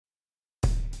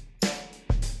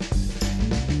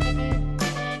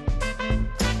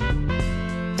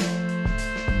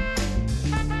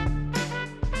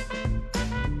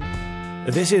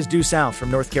This is Due South from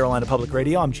North Carolina Public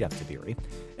Radio. I'm Jeff Taveri.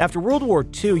 After World War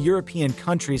II, European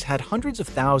countries had hundreds of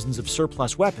thousands of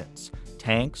surplus weapons,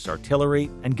 tanks, artillery,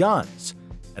 and guns.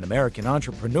 An American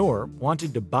entrepreneur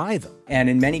wanted to buy them. And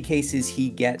in many cases, he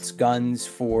gets guns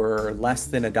for less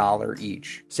than $1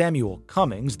 each. Samuel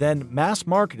Cummings then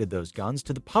mass-marketed those guns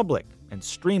to the public and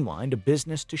streamlined a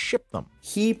business to ship them.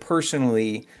 He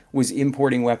personally was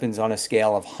importing weapons on a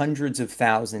scale of hundreds of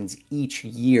thousands each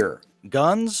year.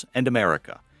 Guns and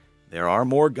America. There are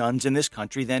more guns in this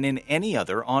country than in any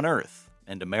other on Earth,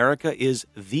 and America is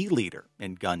the leader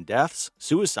in gun deaths,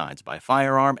 suicides by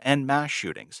firearm, and mass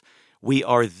shootings. We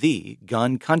are the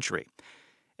gun country.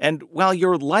 And while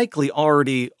you're likely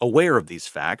already aware of these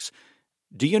facts,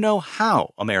 do you know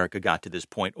how America got to this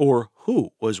point, or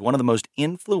who was one of the most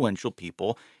influential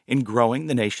people in growing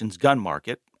the nation's gun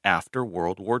market after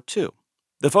World War II?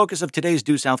 The focus of today's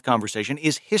Due South conversation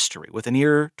is history, with an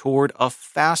ear toward a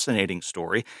fascinating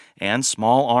story and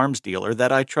small arms dealer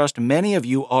that I trust many of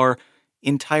you are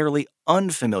entirely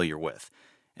unfamiliar with,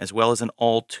 as well as an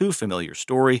all too familiar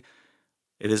story.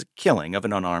 It is a killing of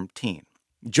an unarmed teen.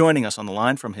 Joining us on the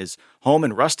line from his home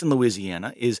in Ruston,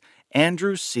 Louisiana, is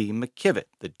Andrew C. McKevitt,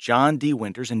 the John D.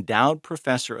 Winters Endowed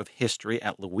Professor of History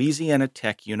at Louisiana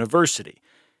Tech University.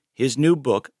 His new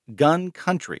book, Gun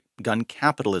Country, Gun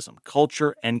Capitalism,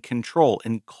 Culture and Control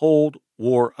in Cold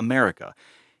War America,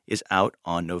 is out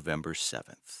on November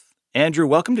 7th. Andrew,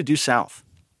 welcome to Due South.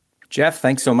 Jeff,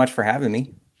 thanks so much for having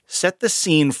me. Set the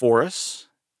scene for us.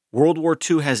 World War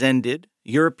II has ended.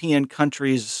 European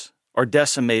countries are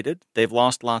decimated. They've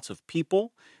lost lots of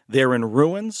people. They're in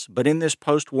ruins. But in this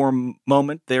post-war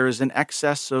moment, there is an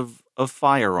excess of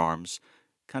firearms.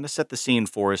 Kind of set the scene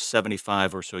for us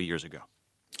 75 or so years ago.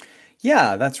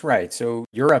 Yeah, that's right. So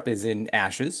Europe is in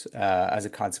ashes as a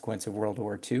consequence of World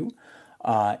War II.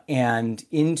 And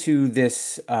into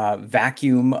this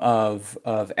vacuum of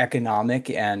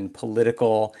economic and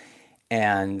political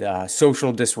and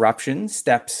social disruption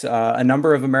steps a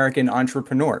number of American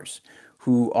entrepreneurs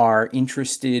who are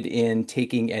interested in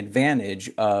taking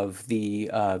advantage of the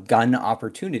gun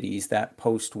opportunities that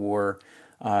post-war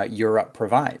Europe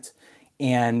provides.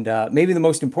 And maybe the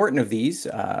most important of these,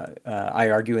 I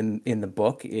argue in the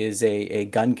book, is a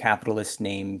gun capitalist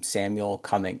named Samuel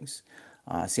Cummings.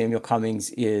 Samuel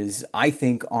Cummings is, I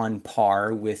think, on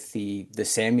par with the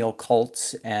Samuel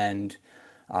Colts and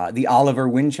the Oliver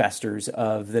Winchesters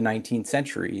of the 19th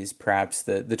century, is perhaps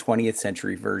the 20th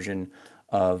century version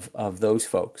of those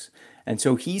folks. And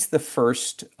so he's the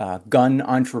first gun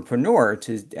entrepreneur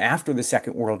after the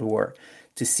Second World War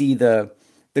to see the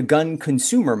gun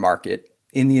consumer market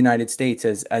in the United States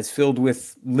as filled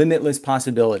with limitless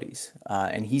possibilities.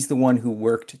 And he's the one who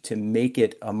worked to make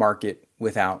it a market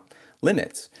without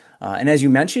limits. And as you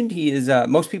mentioned, he is,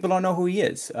 most people don't know who he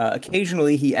is.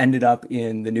 Occasionally, he ended up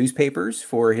in the newspapers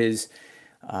for his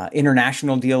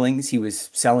international dealings. He was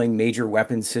selling major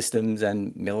weapons systems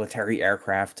and military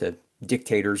aircraft to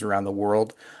dictators around the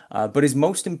world. But his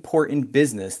most important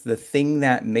business, the thing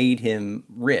that made him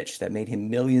rich, that made him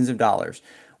millions of dollars,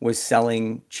 was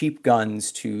selling cheap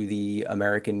guns to the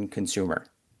American consumer.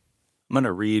 I'm going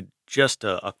to read just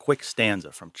a quick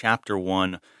stanza from Chapter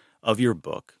 1 of your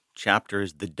book. Chapter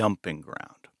is The Dumping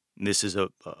Ground. And this is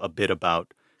a bit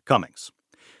about Cummings.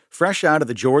 Fresh out of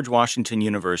the George Washington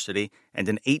University and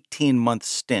an 18-month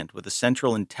stint with the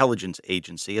Central Intelligence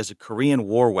Agency as a Korean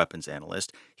war weapons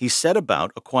analyst, he set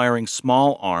about acquiring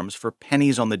small arms for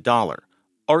pennies on the dollar,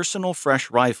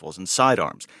 arsenal-fresh rifles and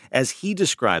sidearms, as he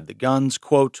described the guns,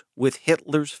 quote, with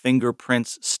Hitler's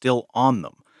fingerprints still on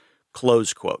them,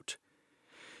 close quote.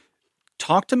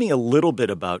 Talk to me a little bit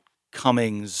about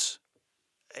Cummings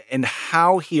and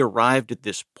how he arrived at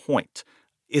this point.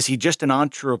 Is he just an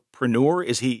entrepreneur?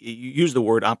 You used the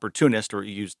word opportunist, or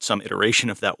you used some iteration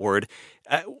of that word.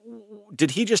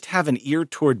 Did he just have an ear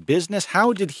toward business?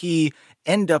 How did he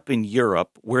end up in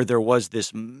Europe, where there was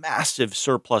this massive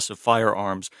surplus of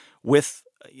firearms, with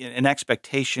an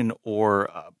expectation or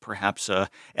perhaps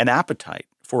an appetite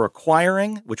for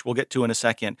acquiring, which we'll get to in a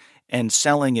second, and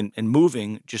selling and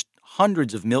moving just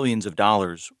hundreds of millions of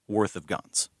dollars worth of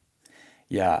guns?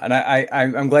 Yeah, and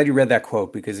I'm glad you read that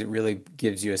quote, because it really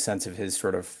gives you a sense of his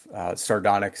sort of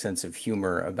sardonic sense of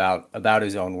humor about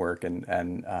his own work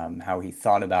and how he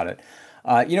thought about it.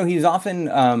 He's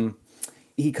often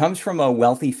he comes from a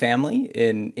wealthy family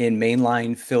in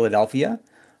mainline Philadelphia.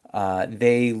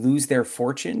 They lose their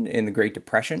fortune in the Great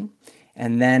Depression,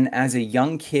 and then as a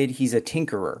young kid, he's a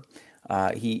tinkerer.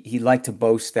 He liked to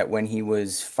boast that when he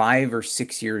was 5 or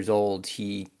 6 years old,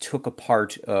 he took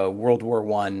apart World War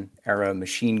I era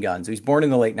machine guns. He was born in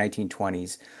the late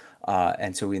 1920s.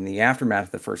 And so in the aftermath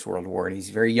of the First World War, and he's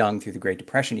very young through the Great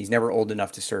Depression, he's never old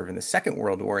enough to serve in the Second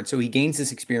World War. And so he gains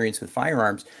this experience with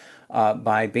firearms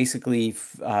by basically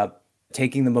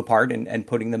taking them apart and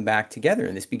putting them back together.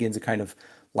 And this begins a kind of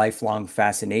lifelong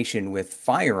fascination with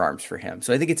firearms for him.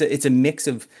 So I think it's a mix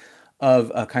of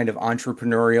a kind of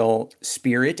entrepreneurial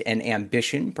spirit and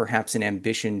ambition, perhaps an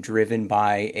ambition driven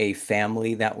by a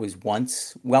family that was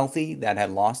once wealthy, that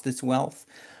had lost its wealth.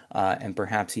 And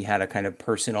perhaps he had a kind of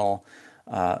personal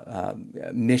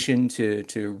mission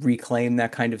to reclaim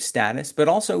that kind of status. But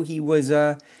also he was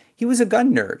a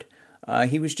gun nerd.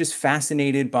 He was just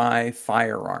fascinated by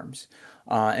firearms.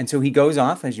 And so he goes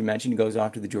off, as you mentioned, he goes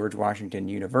off to the George Washington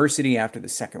University after the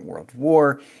Second World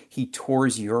War. He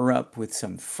tours Europe with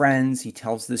some friends. He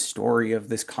tells the story of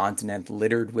this continent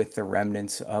littered with the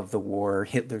remnants of the war,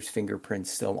 Hitler's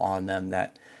fingerprints still on them,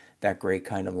 that great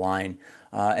kind of line.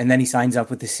 And then he signs up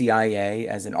with the CIA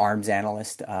as an arms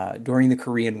analyst during the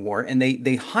Korean War. And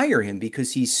they hire him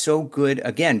because he's so good,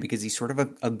 again, because he's sort of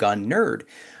a gun nerd.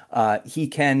 He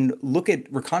can look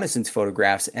at reconnaissance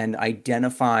photographs and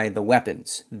identify the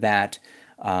weapons that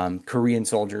Korean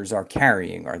soldiers are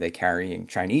carrying. Are they carrying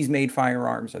Chinese-made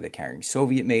firearms? Are they carrying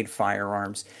Soviet-made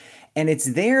firearms? And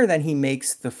it's there that he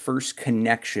makes the first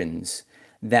connections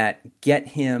that get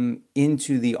him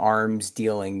into the arms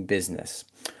dealing business.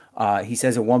 He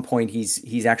says at one point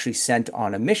he's actually sent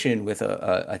on a mission with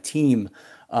a team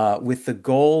with the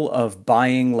goal of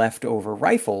buying leftover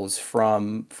rifles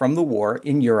from the war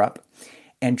in Europe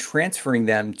and transferring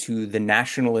them to the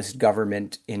nationalist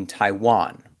government in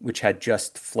Taiwan, which had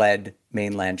just fled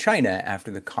mainland China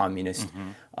after the communist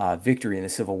victory in the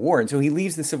Civil War. And so he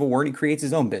leaves the Civil War and he creates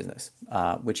his own business,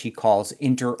 which he calls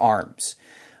Interarms,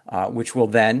 which will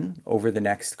then, over the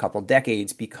next couple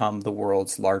decades, become the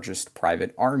world's largest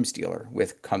private arms dealer,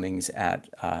 with Cummings at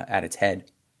its head.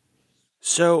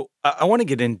 So I want to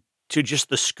get into just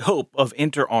the scope of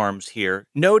Interarms here,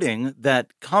 noting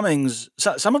that Cummings,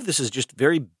 some of this is just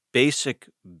very basic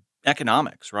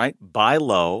economics, right? Buy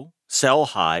low, sell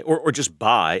high, or just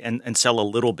buy and sell a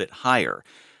little bit higher.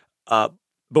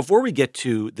 Before we get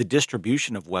to the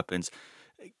distribution of weapons,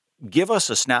 give us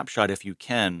a snapshot, if you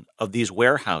can, of these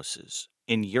warehouses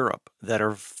in Europe that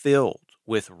are filled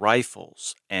with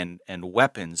rifles and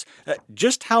weapons.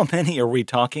 Just how many are we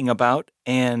talking about,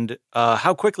 and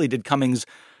how quickly did Cummings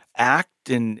act,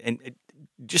 and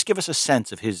just give us a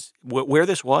sense of his where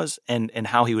this was and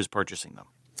how he was purchasing them.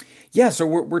 Yeah, so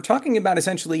we're talking about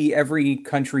essentially every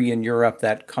country in Europe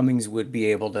that Cummings would be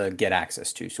able to get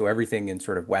access to. So everything in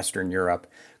sort of Western Europe,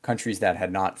 countries that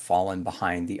had not fallen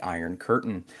behind the Iron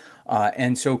Curtain.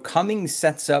 And so Cummings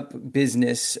sets up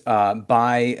business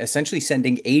by essentially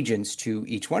sending agents to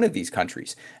each one of these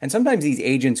countries. And sometimes these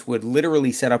agents would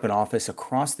literally set up an office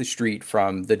across the street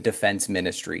from the defense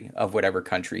ministry of whatever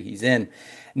country he's in,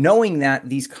 knowing that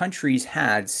these countries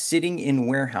had, sitting in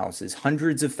warehouses,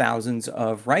 hundreds of thousands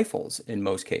of rifles in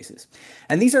most cases.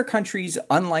 And these are countries,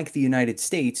 unlike the United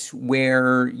States,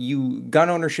 where gun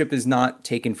ownership is not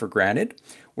taken for granted,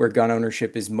 where gun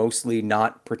ownership is mostly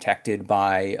not protected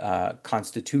by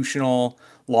constitutional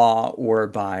law or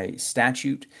by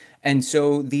statute. And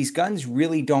so these guns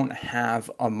really don't have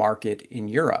a market in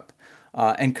Europe.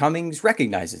 And Cummings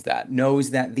recognizes that,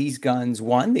 knows that these guns,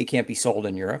 one, they can't be sold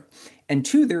in Europe, and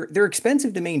two, they're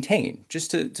expensive to maintain.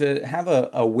 Just to have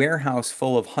a warehouse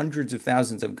full of hundreds of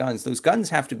thousands of guns, those guns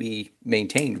have to be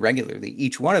maintained regularly,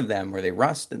 each one of them, where they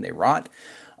rust and they rot.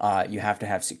 You have to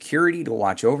have security to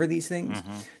watch over these things.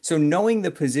 Mm-hmm. So knowing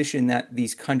the position that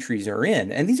these countries are in,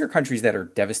 and these are countries that are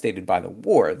devastated by the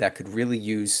war, that could really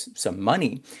use some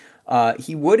money,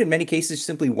 he would, in many cases,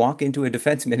 simply walk into a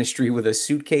defense ministry with a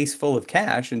suitcase full of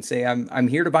cash and say, I'm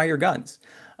here to buy your guns.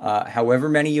 However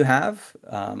many you have,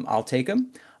 I'll take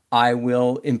them.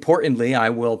 Importantly, I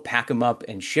will pack them up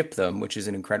and ship them, which is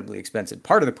an incredibly expensive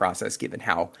part of the process, given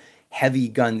how heavy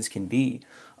guns can be.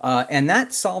 And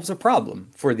that solves a problem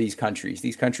for these countries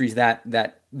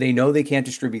that they know they can't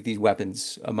distribute these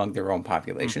weapons among their own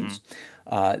populations.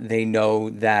 Mm-hmm. They know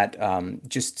that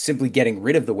just simply getting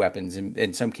rid of the weapons,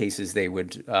 in some cases, they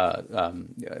would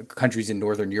countries in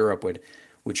Northern Europe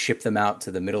would ship them out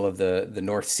to the middle of the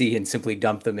North Sea and simply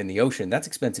dump them in the ocean. That's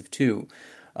expensive too.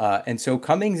 And so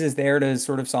Cummings is there to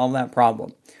sort of solve that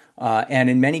problem. And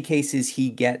in many cases, he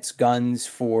gets guns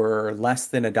for less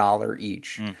than $1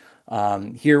 each.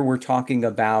 Here we're talking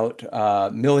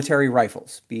about military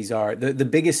rifles. These are the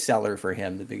biggest seller for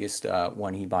him. The biggest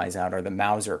one he buys out are the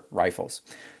Mauser rifles.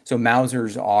 So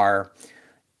Mausers are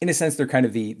In a sense, they're kind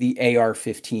of the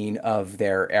AR-15 of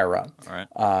their era. All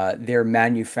right. They're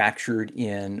manufactured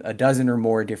in a dozen or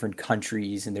more different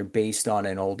countries, and they're based on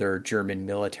an older German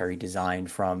military design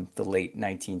from the late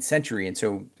 19th century. And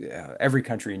so every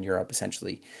country in Europe,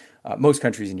 essentially, most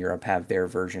countries in Europe have their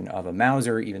version of a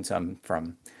Mauser, even some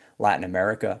from Latin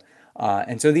America.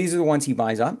 And so these are the ones he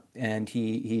buys up, and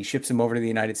he ships them over to the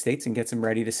United States and gets them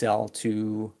ready to sell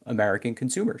to American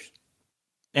consumers.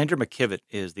 Andrew McKevitt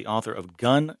is the author of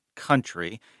Gun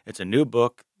Country. It's a new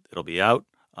book. It'll be out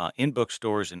in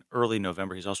bookstores in early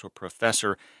November. He's also a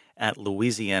professor at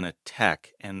Louisiana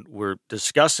Tech, and we're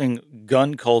discussing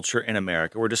gun culture in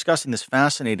America. We're discussing this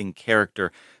fascinating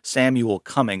character, Samuel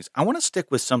Cummings. I want to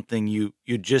stick with something you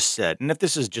just said, and if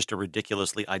this is just a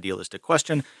ridiculously idealistic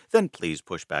question, then please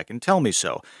push back and tell me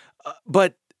so.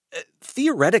 But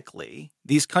theoretically,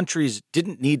 these countries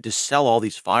didn't need to sell all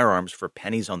these firearms for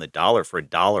pennies on the dollar for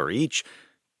 $1 each.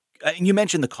 And you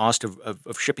mentioned the cost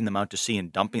of shipping them out to sea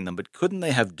and dumping them, but couldn't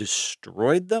they have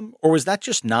destroyed them? Or was that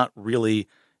just not really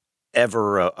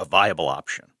ever a viable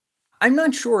option? I'm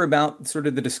not sure about sort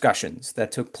of the discussions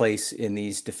that took place in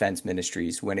these defense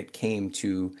ministries when it came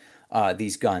to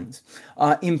these guns.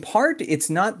 In part, it's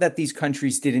not that these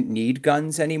countries didn't need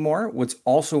guns anymore. What's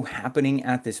also happening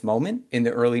at this moment in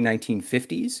the early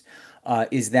 1950s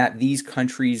is that these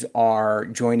countries are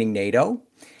joining NATO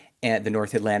and the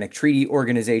North Atlantic Treaty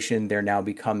Organization. They're now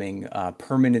becoming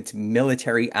permanent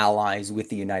military allies with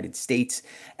the United States.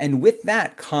 And with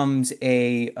that comes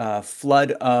a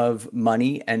flood of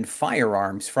money and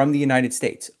firearms from the United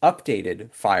States,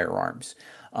 updated firearms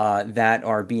that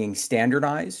are being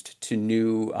standardized to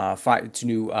new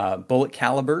bullet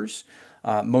calibers.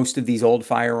 Most of these old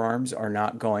firearms are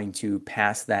not going to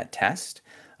pass that test.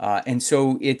 And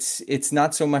so it's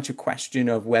not so much a question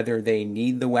of whether they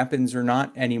need the weapons or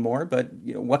not anymore, but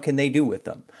what can they do with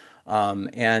them?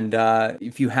 And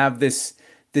if you have this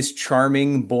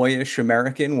charming, boyish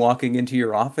American walking into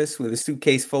your office with a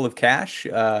suitcase full of cash,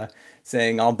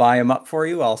 saying, "I'll buy them up for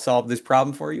you. I'll solve this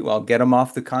problem for you. I'll get them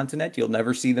off the continent. You'll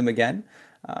never see them again."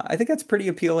 I think that's a pretty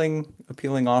appealing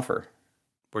offer.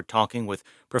 We're talking with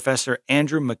Professor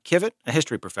Andrew McKevitt, a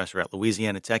history professor at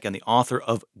Louisiana Tech and the author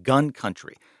of Gun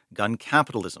Country, Gun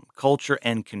Capitalism, Culture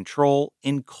and Control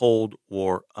in Cold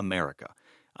War America.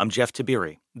 I'm Jeff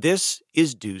Tiberi. This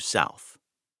is Due South.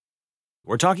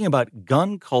 We're talking about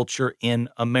gun culture in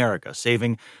America,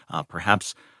 saving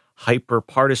perhaps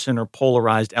hyper-partisan or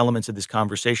polarized elements of this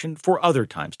conversation for other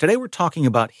times. Today we're talking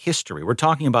about history. We're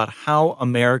talking about how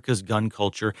America's gun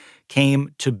culture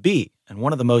came to be. And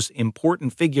one of the most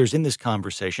important figures in this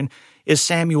conversation is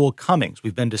Samuel Cummings.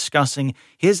 We've been discussing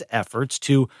his efforts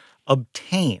to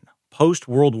obtain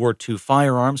post-World War II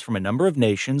firearms from a number of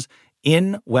nations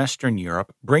in Western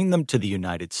Europe, bring them to the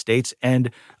United States,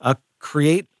 and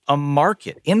create a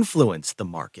market, influence the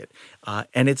market.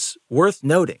 And it's worth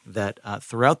noting that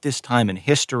throughout this time in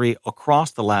history,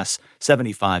 across the last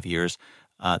 75 years,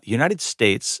 the United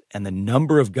States and the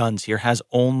number of guns here has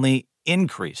only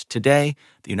increased. Today,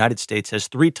 the United States has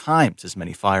 3 times as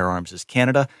many firearms as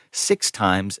Canada, 6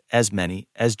 times as many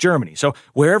as Germany. So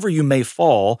wherever you may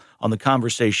fall on the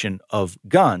conversation of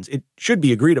guns, it should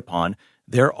be agreed upon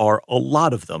there are a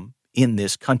lot of them in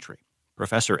this country.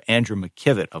 Professor Andrew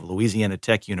McKevitt of Louisiana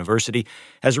Tech University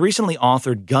has recently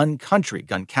authored Gun Country,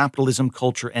 Gun Capitalism,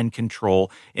 Culture and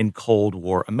Control in Cold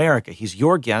War America. He's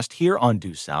your guest here on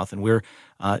Due South, and we're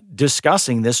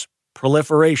discussing this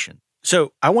proliferation.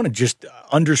 So I want to just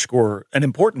underscore an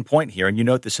important point here, and you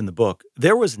note this in the book.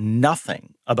 There was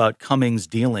nothing about Cummings'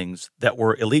 dealings that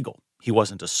were illegal. He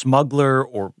wasn't a smuggler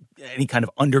or any kind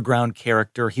of underground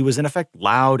character. He was, in effect,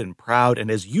 loud and proud, and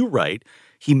as you write,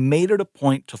 he made it a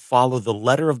point to follow the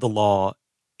letter of the law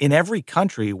in every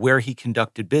country where he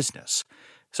conducted business.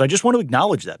 So I just want to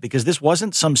acknowledge that because this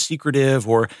wasn't some secretive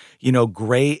or,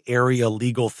 gray area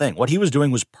legal thing. What he was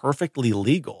doing was perfectly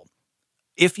legal.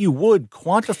 If you would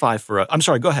quantify for us, I'm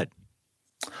sorry, go ahead.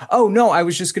 Oh, no, I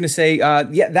was just going to say,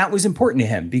 that was important to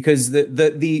him because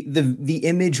the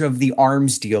image of the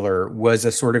arms dealer was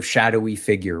a sort of shadowy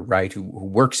figure, right? Who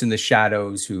works in the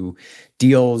shadows, who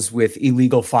deals with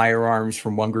illegal firearms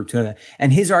from one group to another.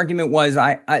 And his argument was,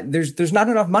 there's not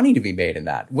enough money to be made in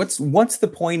that. What's the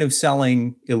point of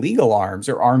selling illegal arms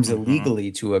or arms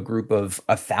illegally to a group of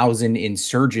 1,000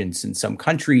 insurgents in some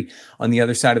country on the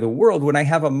other side of the world when I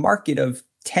have a market of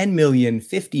 10 million,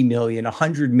 50 million,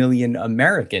 100 million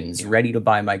Americans ready to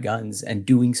buy my guns and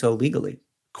doing so legally?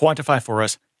 Quantify for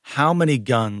us how many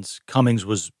guns Cummings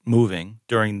was moving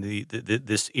during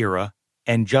this era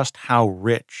and just how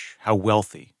rich, how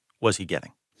wealthy was he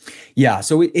getting? Yeah,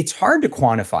 so it's hard to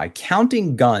quantify.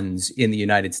 Counting guns in the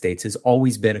United States has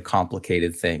always been a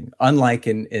complicated thing. Unlike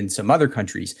in some other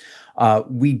countries,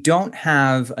 we don't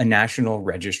have a national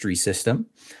registry system.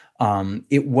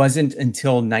 It wasn't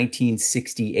until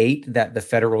 1968 that the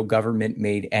federal government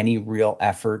made any real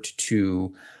effort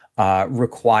to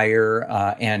require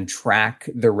and track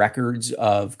the records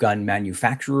of gun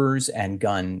manufacturers and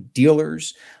gun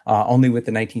dealers. Only with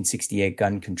the 1968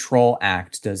 Gun Control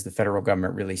Act does the federal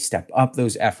government really step up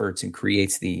those efforts and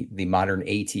creates the modern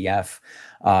ATF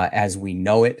as we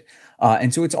know it.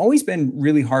 And so it's always been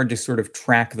really hard to sort of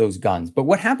track those guns. But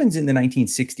what happens in the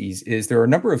 1960s is there are a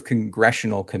number of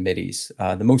congressional committees,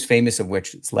 the most famous of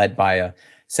which is led by a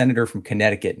senator from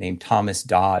Connecticut named Thomas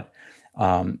Dodd.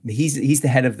 He's the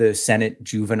head of the Senate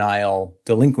Juvenile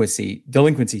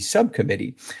Delinquency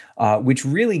Subcommittee, which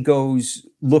really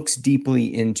looks deeply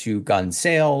into gun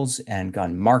sales and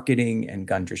gun marketing and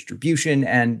gun distribution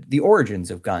and the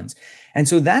origins of guns. And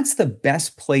so that's the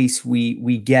best place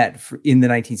we get in the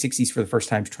 1960s for the first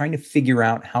time, trying to figure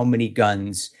out how many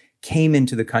guns came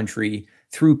into the country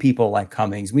through people like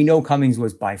Cummings. We know Cummings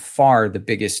was by far the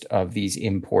biggest of these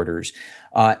importers.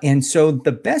 And so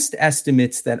the best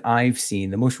estimates that I've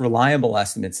seen, the most reliable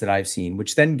estimates that I've seen,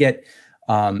 which then get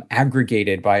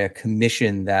aggregated by a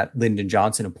commission that Lyndon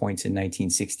Johnson appoints in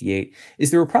 1968,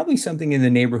 is there were probably something in the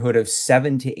neighborhood of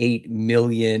 7 to 8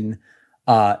 million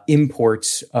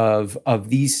imports of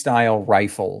these style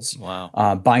rifles. Wow.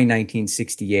 By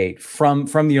 1968, from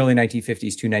the early 1950s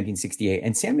to 1968.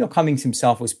 And Samuel Cummings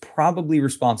himself was probably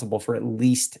responsible for at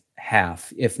least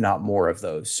half, if not more, of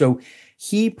those. So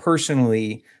he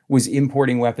personally was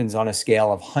importing weapons on a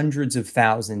scale of hundreds of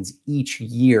thousands each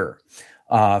year.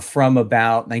 From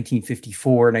about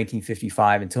 1954,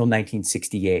 1955 until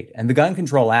 1968. And the Gun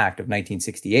Control Act of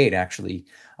 1968 actually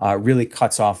really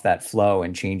cuts off that flow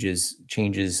and changes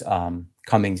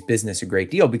Cummings' business a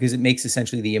great deal because it makes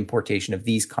essentially the importation of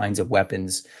these kinds of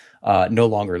weapons no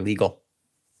longer legal.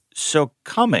 So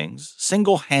Cummings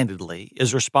single-handedly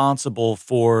is responsible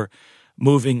for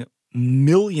moving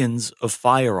millions of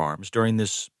firearms during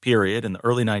this period in the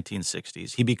early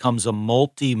 1960s. He becomes a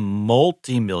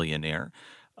multi-millionaire.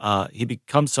 He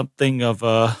becomes something of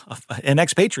an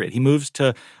expatriate. He moves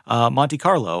to Monte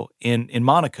Carlo in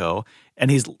Monaco,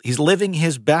 and he's living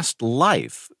his best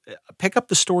life. Pick up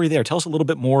the story there. Tell us a little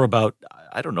bit more about,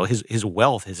 I don't know, his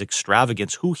wealth, his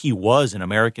extravagance, who he was in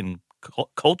American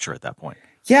culture at that point.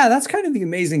 Yeah, that's kind of the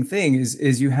amazing thing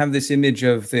is you have this image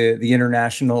of the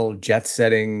international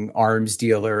jet-setting arms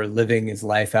dealer living his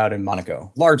life out in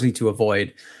Monaco, largely to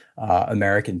avoid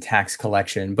American tax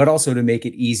collection, but also to make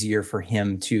it easier for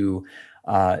him to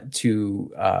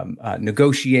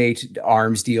negotiate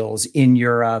arms deals in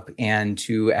Europe and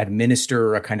to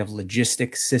administer a kind of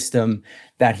logistics system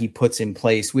that he puts in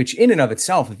place, which in and of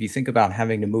itself, if you think about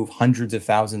having to move hundreds of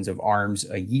thousands of arms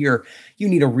a year, you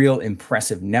need a real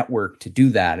impressive network to do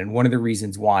that. And one of the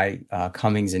reasons why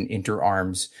Cummings and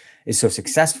Interarms is so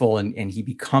successful and he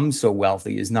becomes so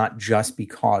wealthy is not just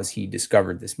because he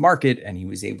discovered this market and he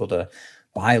was able to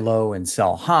buy low and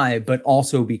sell high, but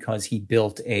also because he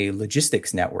built a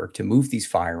logistics network to move these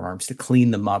firearms, to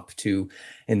clean them up, to,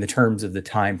 in the terms of the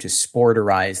time, to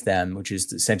sporterize them, which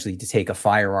is essentially to take a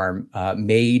firearm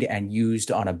made and used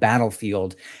on a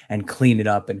battlefield and clean it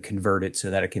up and convert it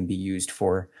so that it can be used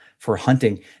for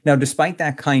hunting. Now, despite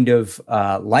that kind of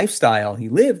lifestyle he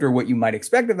lived, or what you might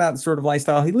expect of that sort of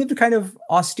lifestyle, he lived a kind of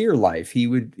austere life.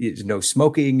 No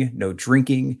smoking, no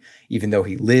drinking, even though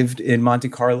he lived in Monte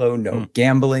Carlo, no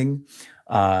gambling.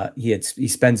 He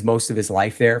spends most of his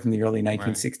life there from the early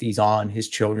 1960s on. His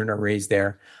children are raised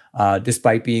there.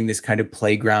 Despite being this kind of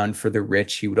playground for the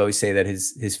rich, he would always say that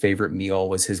his favorite meal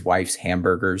was his wife's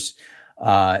hamburgers.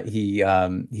 He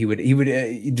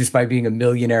would despite being a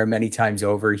millionaire many times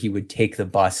over, he would take the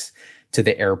bus to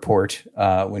the airport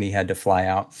when he had to fly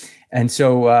out. And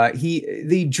so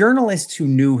the journalists who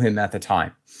knew him at the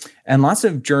time, and lots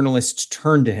of journalists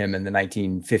turn to him in the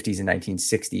 1950s and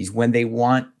 1960s when they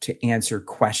want to answer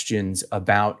questions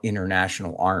about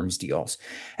international arms deals.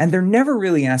 And they're never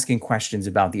really asking questions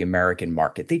about the American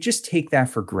market. They just take that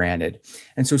for granted.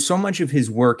 And so much of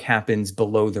his work happens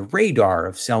below the radar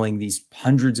of selling these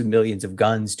hundreds of millions of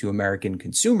guns to American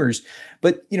consumers.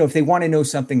 But, if they want to know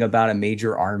something about a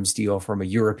major arms deal from a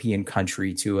European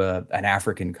country to an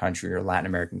African country or Latin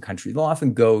American country, they'll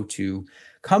often go to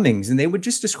Cummings, and they would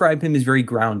just describe him as very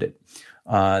grounded,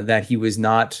 that he was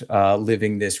not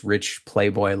living this rich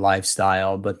playboy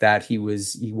lifestyle, but that he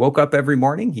woke up every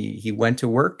morning, he went to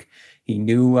work, he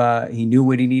knew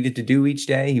what he needed to do each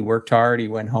day, he worked hard, he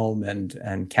went home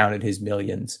and counted his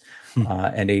millions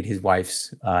and ate his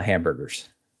wife's hamburgers.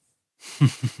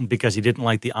 because he didn't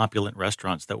like the opulent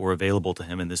restaurants that were available to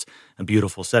him in this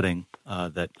beautiful setting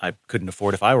that I couldn't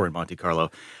afford if I were in Monte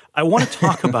Carlo. I want to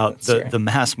talk about That's right. the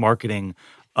mass marketing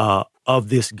of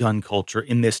this gun culture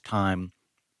in this time.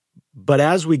 But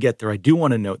as we get there, I do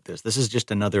want to note this. This is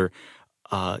just another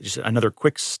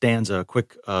quick stanza,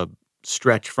 quick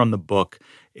stretch from the book.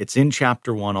 It's in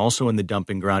chapter 1, also in the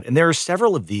dumping ground. And there are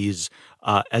several of these,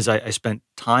 as I spent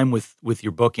time with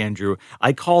your book, Andrew.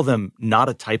 I call them not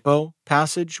a typo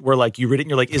passage, where like you read it and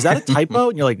you're like, is that a typo?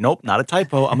 And you're like, nope, not a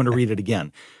typo. I'm going to read it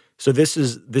again. So this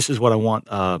is what I want.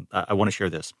 I want to share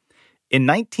this. In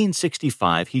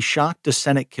 1965, he shocked a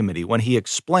Senate committee when he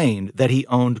explained that he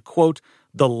owned, quote,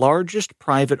 the largest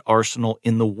private arsenal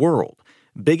in the world,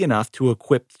 big enough to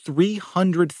equip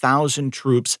 300,000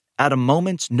 troops at a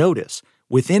moment's notice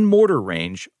within mortar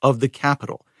range of the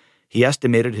Capitol. He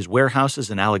estimated his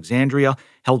warehouses in Alexandria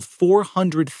held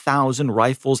 400,000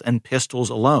 rifles and pistols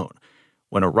alone.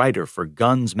 When a writer for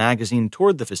Guns magazine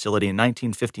toured the facility in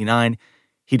 1959,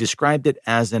 he described it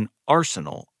as an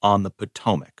arsenal on the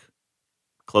Potomac.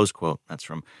 Close quote. That's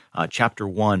from chapter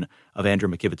 1 of Andrew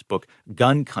McKevitt's book,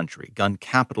 Gun Country, Gun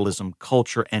Capitalism,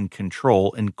 Culture, and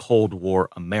Control in Cold War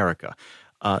America.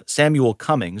 Samuel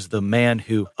Cummings, the man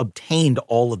who obtained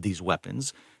all of these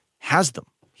weapons, has them.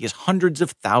 He has hundreds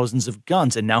of thousands of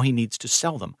guns, and now he needs to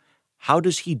sell them. How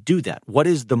does he do that? What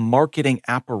is the marketing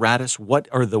apparatus? What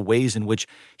are the ways in which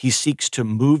he seeks to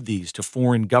move these to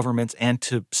foreign governments and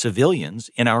to civilians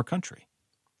in our country?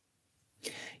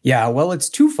 Yeah, well, it's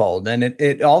twofold, and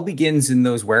it all begins in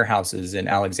those warehouses in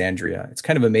Alexandria. It's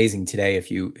kind of amazing today if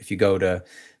you go to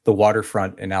the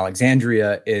waterfront in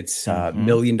Alexandria. It's $1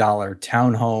 million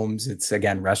townhomes. It's,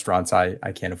 again, restaurants I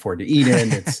can't afford to eat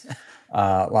in. It's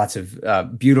lots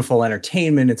of beautiful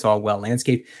entertainment. It's all well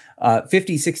landscaped.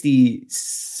 50, 60,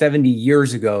 70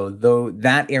 years ago, though,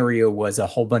 that area was a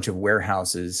whole bunch of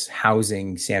warehouses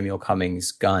housing Samuel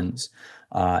Cummings guns.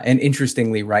 And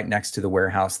interestingly, right next to the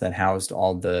warehouse that housed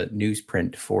all the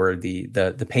newsprint for the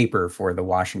paper for the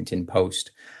Washington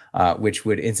Post, which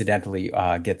would incidentally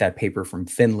get that paper from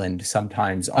Finland,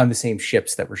 sometimes on the same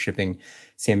ships that were shipping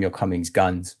Samuel Cummings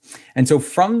guns. And so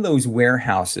from those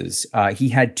warehouses, he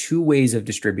had two ways of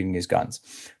distributing his guns.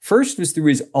 First was through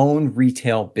his own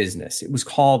retail business. It was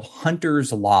called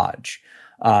Hunter's Lodge.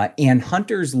 And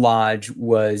Hunter's Lodge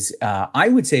was, I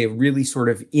would say, a really sort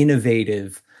of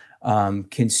innovative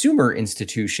consumer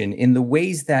institution in the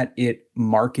ways that it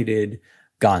marketed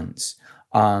guns.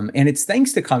 And it's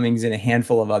thanks to Cummings and a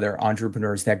handful of other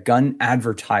entrepreneurs that gun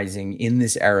advertising in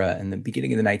this era, in the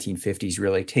beginning of the 1950s,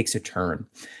 really takes a turn.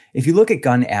 If you look at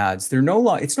gun ads,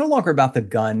 it's no longer about the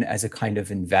gun as a kind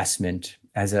of investment,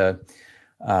 as a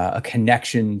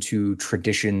connection to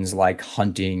traditions like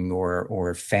hunting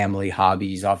or family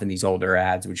hobbies. Often these older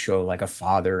ads would show like a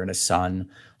father and a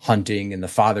son hunting, and the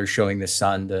father showing the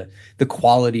son the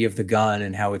quality of the gun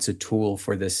and how it's a tool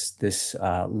for this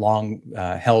long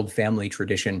held family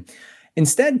tradition.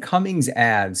 Instead, Cummings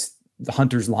ads, the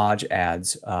Hunter's Lodge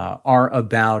ads, are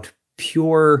about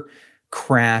pure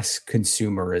crass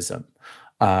consumerism.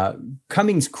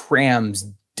 Cummings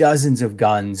crams dozens of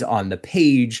guns on the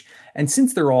page. And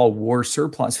since they're all war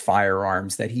surplus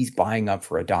firearms that he's buying up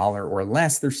for $1 or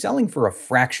less, they're selling for a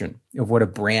fraction of what a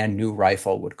brand new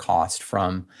rifle would cost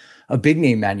from a big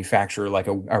name manufacturer like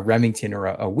a Remington or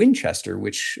a Winchester,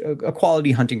 which a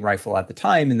quality hunting rifle at the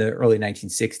time in the early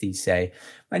 1960s, say,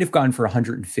 might have gone for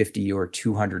 $150 or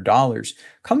 $200.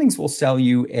 Cummings will sell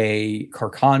you a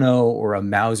Carcano or a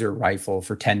Mauser rifle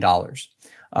for $10.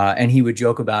 And he would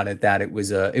joke about it that it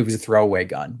was a throwaway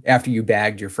gun. After you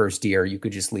bagged your first deer, you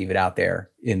could just leave it out there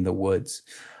in the woods.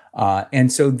 And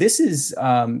so this is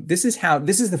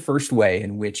the first way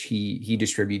in which he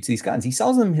distributes these guns. He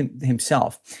sells them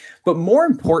himself, but more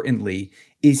importantly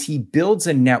is he builds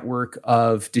a network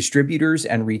of distributors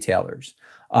and retailers.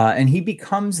 And he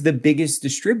becomes the biggest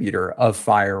distributor of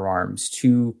firearms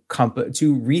to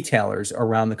retailers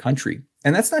around the country.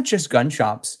 And that's not just gun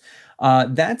shops.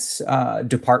 That's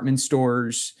department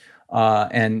stores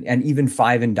and even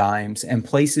five and dimes and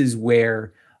places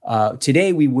where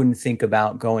today we wouldn't think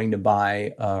about going to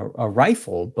buy a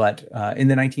rifle, but in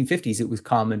the 1950s it was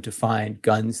common to find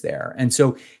guns there. And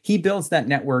so he builds that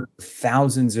network of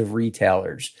thousands of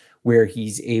retailers where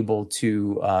he's able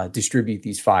to distribute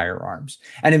these firearms.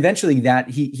 And eventually that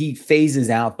he phases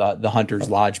out the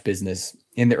Hunter's Lodge business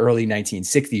in the early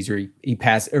 1960s,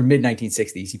 or mid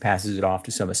 1960s, he passes it off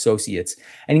to some associates,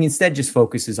 and he instead just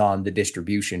focuses on the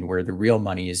distribution where the real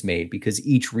money is made, because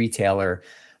each retailer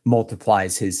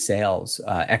multiplies his sales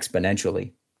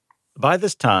exponentially. By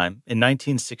this time, in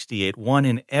 1968, one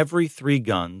in every three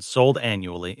guns sold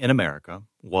annually in America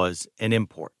was an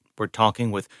import. We're talking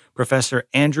with Professor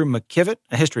Andrew McKevitt,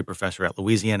 a history professor at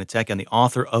Louisiana Tech and the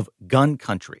author of Gun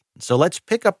Country. So let's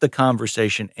pick up the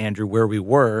conversation, Andrew, where we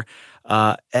were.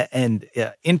 InterArms,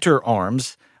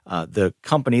 the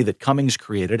company that Cummings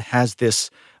created, has this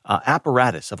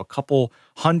apparatus of a couple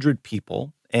hundred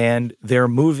people, and they're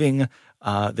moving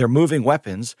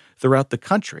weapons throughout the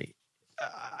country.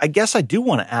 I guess I do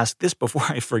want to ask this before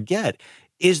I forget.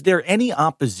 Is there any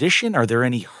opposition? Are there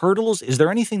any hurdles? Is there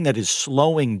anything that is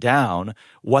slowing down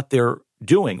what they're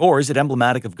doing? Or is it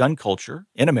emblematic of gun culture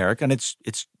in America, and it's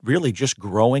really just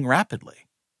growing rapidly?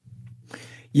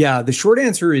 Yeah, the short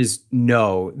answer is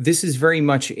no. This is very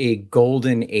much a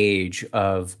golden age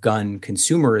of gun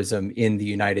consumerism in the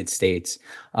United States.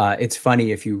 It's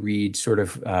funny if you read sort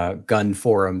of gun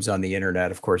forums on the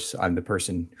internet. Of course, I'm the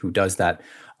person who does that.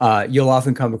 You'll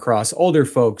often come across older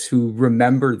folks who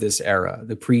remember this era,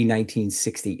 the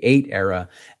pre-1968 era,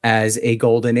 as a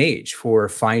golden age for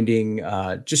finding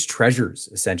just treasures,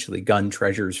 essentially gun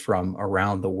treasures from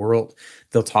around the world.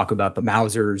 They'll talk about the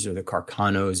Mausers or the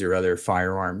Carcanos or other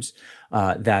firearms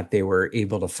that they were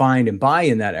able to find and buy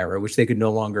in that era, which they could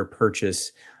no longer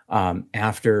purchase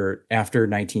after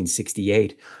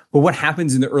 1968. But what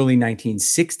happens in the early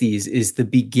 1960s is the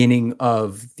beginning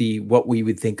of what we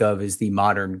would think of as the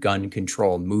modern gun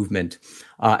control movement.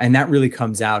 And that really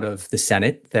comes out of the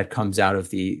Senate, that comes out of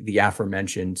the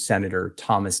aforementioned Senator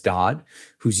Thomas Dodd,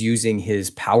 who's using his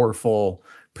powerful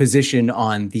position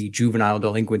on the juvenile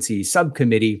delinquency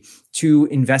subcommittee to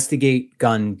investigate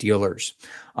gun dealers.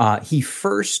 He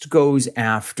first goes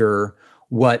after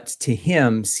what to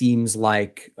him seems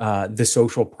like the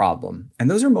social problem. And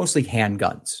those are mostly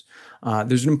handguns.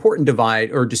 There's an important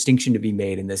divide or distinction to be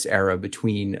made in this era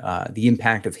between the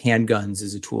impact of handguns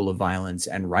as a tool of violence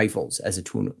and rifles as a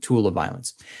tool of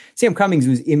violence. Sam Cummings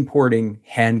was importing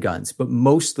handguns, but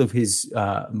most of his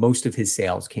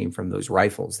sales came from those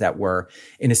rifles that were,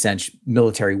 in a sense,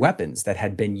 military weapons that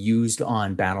had been used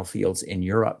on battlefields in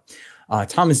Europe.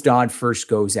 Thomas Dodd first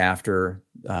goes after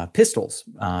pistols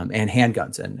and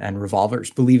handguns and revolvers,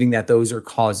 believing that those are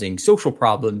causing social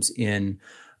problems in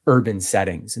urban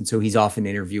settings. And so he's often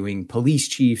interviewing police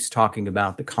chiefs, talking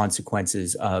about the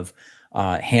consequences of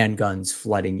handguns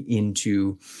flooding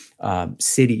into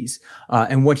cities.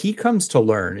 And what he comes to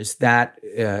learn is that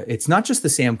it's not just the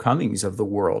Sam Cummings of the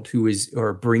world who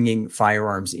are bringing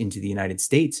firearms into the United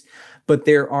States, but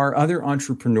there are other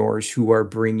entrepreneurs who are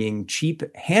bringing cheap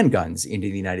handguns into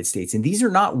the United States. And these are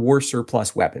not war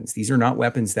surplus weapons. These are not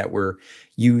weapons that were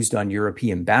used on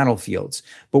European battlefields,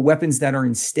 but weapons that are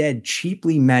instead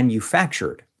cheaply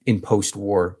manufactured in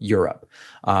post-war Europe,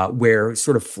 where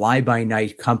sort of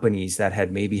fly-by-night companies that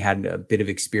had maybe had a bit of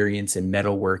experience in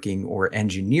metalworking or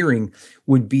engineering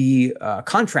would be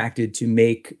contracted to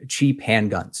make cheap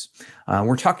handguns.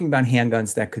 We're talking about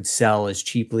handguns that could sell as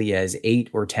cheaply as $8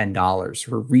 or $10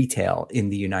 for retail in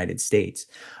the United States.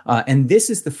 And this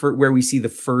is where we see the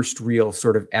first real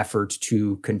sort of effort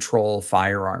to control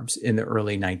firearms in the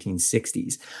early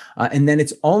 1960s. And then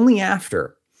it's only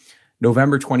after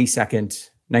November 22nd,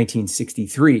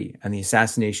 1963, and the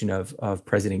assassination of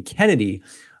President Kennedy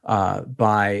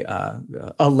by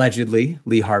allegedly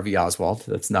Lee Harvey Oswald.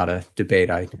 That's not a debate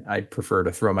I'd prefer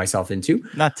to throw myself into.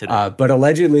 Not today. But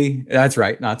allegedly, that's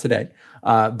right, not today.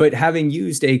 But having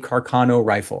used a Carcano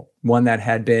rifle, one that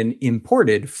had been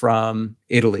imported from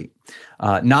Italy,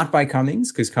 not by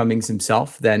Cummings, because Cummings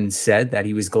himself then said that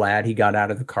he was glad he got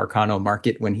out of the Carcano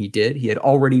market when he did. He had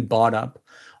already bought up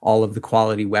all of the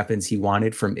quality weapons he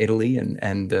wanted from Italy,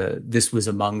 and this was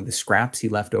among the scraps he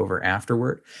left over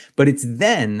afterward. But it's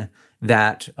then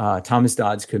that Thomas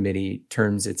Dodd's committee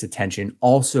turns its attention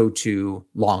also to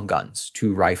long guns,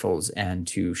 to rifles, and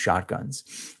to shotguns.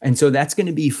 And so that's going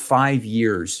to be 5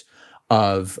 years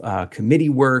of committee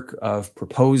work, of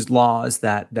proposed laws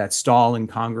that stall in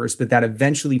Congress, but that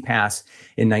eventually pass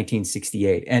in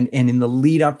 1968. And in the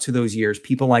lead up to those years,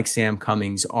 people like Sam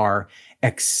Cummings are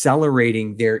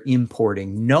accelerating their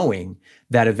importing, knowing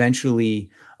that eventually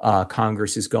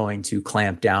Congress is going to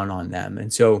clamp down on them.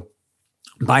 And so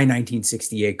by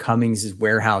 1968, Cummings'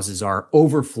 warehouses are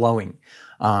overflowing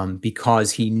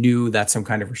because he knew that some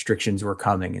kind of restrictions were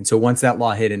coming. And so once that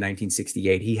law hit in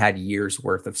 1968, he had years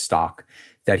worth of stock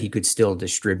that he could still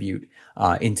distribute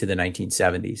into the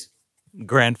 1970s.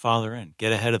 Grandfather in,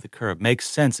 get ahead of the curve. Makes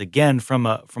sense, again, from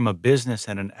a business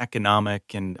and an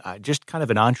economic and just kind of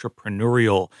an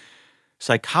entrepreneurial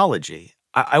psychology.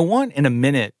 I want in a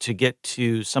minute to get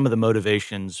to some of the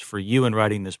motivations for you in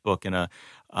writing this book in a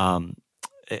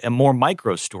more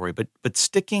micro story, but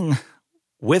sticking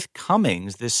with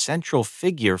Cummings, this central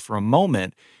figure, for a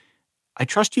moment, I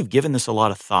trust you've given this a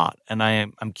lot of thought, and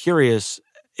I'm curious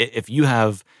if you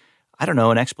have, I don't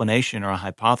know, an explanation or a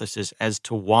hypothesis as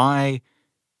to why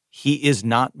he is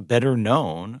not better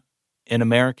known in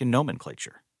American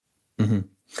nomenclature. Mhm.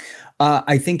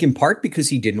 I think in part because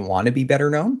he didn't want to be better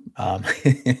known.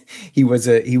 He was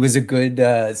a good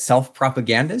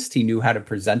self-propagandist. He knew how to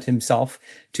present himself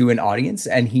to an audience,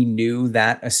 and he knew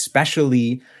that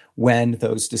especially when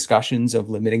those discussions of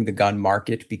limiting the gun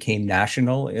market became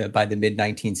national by the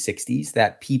mid-1960s,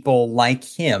 that people like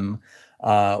him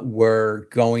were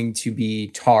going to be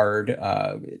tarred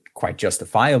quite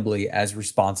justifiably as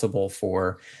responsible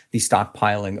for the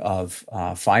stockpiling of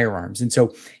firearms. And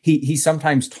so he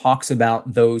sometimes talks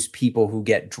about those people who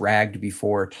get dragged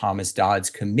before Thomas Dodd's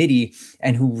committee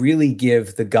and who really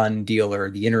give the gun dealer,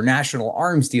 the international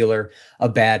arms dealer, a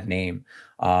bad name.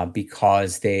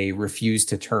 Because they refuse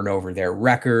to turn over their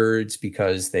records,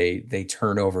 because they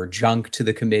turn over junk to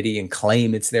the committee and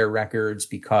claim it's their records,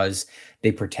 because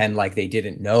they pretend like they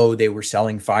didn't know they were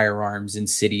selling firearms in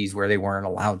cities where they weren't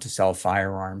allowed to sell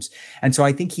firearms. And so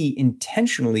I think he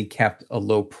intentionally kept a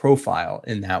low profile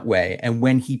in that way. And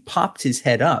when he popped his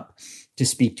head up to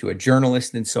speak to a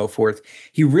journalist and so forth,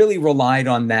 he really relied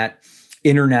on that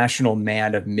international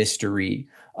man of mystery,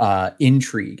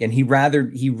 intrigue, and he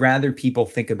rather people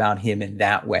think about him in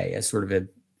that way, as sort of an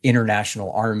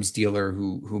international arms dealer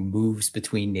who moves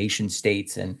between nation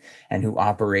states and who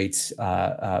operates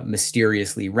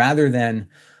mysteriously, rather than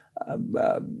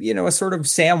a sort of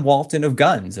Sam Walton of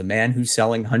guns, a man who's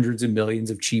selling hundreds of millions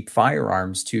of cheap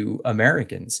firearms to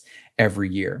Americans every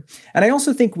year. And I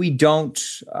also think we don't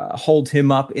hold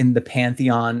him up in the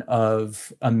pantheon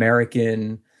of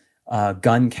American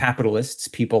gun capitalists,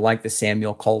 people like the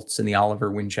Samuel Colts and the Oliver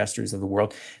Winchesters of the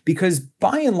world, because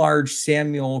by and large,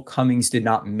 Samuel Cummings did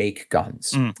not make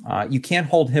guns. You can't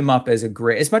hold him up as a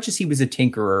great, as much as he was a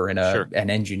tinkerer and an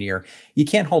engineer, you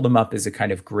can't hold him up as a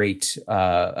kind of great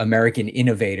American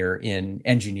innovator in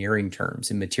engineering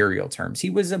terms and material terms. He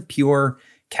was a pure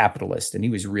capitalist, and he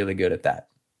was really good at that.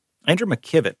 Andrew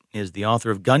McKevitt is the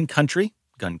author of Gun Country,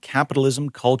 Gun Capitalism,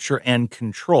 Culture, and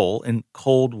Control in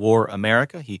Cold War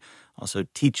America. He also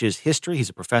teaches history. He's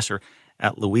a professor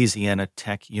at Louisiana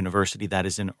Tech University, that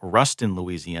is in Ruston,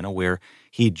 Louisiana, where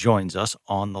he joins us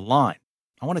on the line.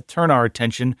 I want to turn our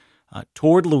attention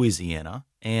toward Louisiana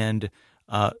and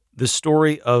the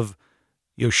story of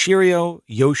Yoshiro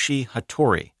Yoshi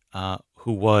Hattori,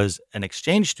 who was an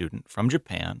exchange student from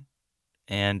Japan,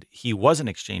 and he was an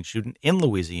exchange student in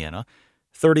Louisiana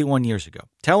 31 years ago.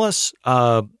 Tell us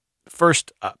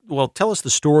first, tell us the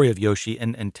story of Yoshi,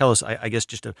 and tell us, I guess,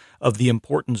 just of the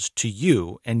importance to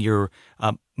you and your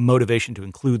motivation to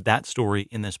include that story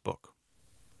in this book.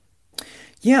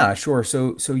 Yeah, sure.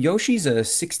 So Yoshi's a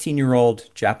 16-year-old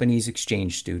Japanese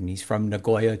exchange student. He's from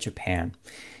Nagoya, Japan,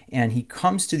 and he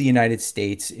comes to the United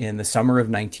States in the summer of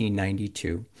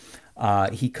 1992.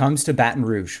 He comes to Baton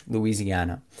Rouge,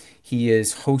 Louisiana. He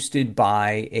is hosted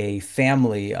by a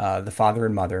family. The father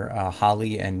and mother,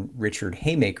 Holly and Richard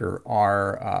Haymaker,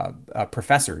 are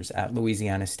professors at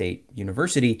Louisiana State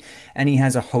University, and he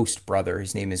has a host brother.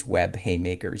 His name is Webb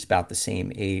Haymaker. He's about the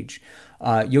same age.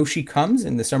 Yoshi comes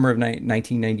in the summer of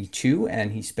 1992,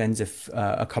 and he spends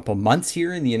a couple months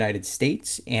here in the United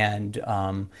States, and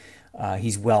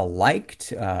he's well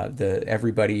liked.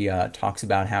 Everybody talks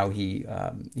about how he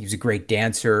was a great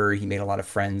dancer. He made a lot of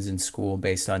friends in school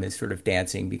based on his sort of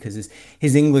dancing, because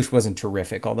his English wasn't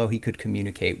terrific, although he could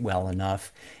communicate well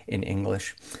enough in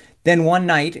English. Then one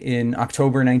night in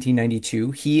October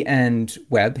 1992, he and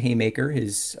Webb Haymaker,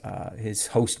 his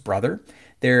host brother,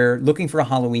 they're looking for a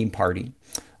Halloween party.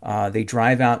 They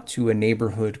drive out to a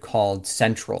neighborhood called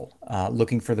Central,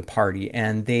 looking for the party,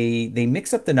 and they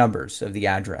mix up the numbers of the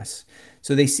address.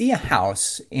 So they see a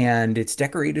house, and it's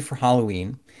decorated for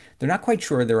Halloween. They're not quite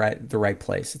sure they're at the right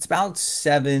place. It's about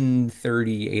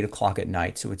 7:30, 8 o'clock at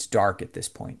night, so it's dark at this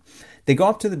point. They go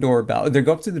up to the doorbell. They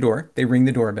go up to the door. They ring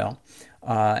the doorbell,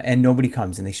 and nobody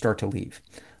comes, and they start to leave.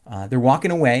 They're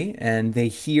walking away, and they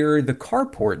hear the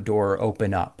carport door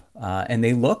open up. And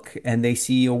they look, and they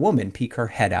see a woman peek her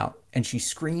head out, and she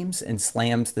screams and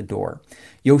slams the door.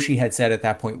 Yoshi had said at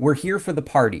that point, "We're here for the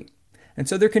party." And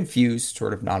so they're confused,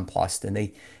 sort of nonplussed, and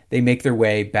they make their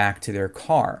way back to their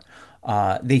car.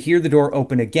 They hear the door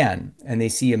open again, and they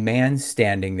see a man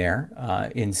standing there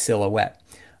in silhouette.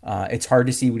 It's hard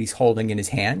to see what he's holding in his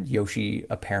hand. Yoshi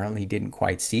apparently didn't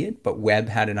quite see it, but Webb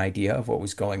had an idea of what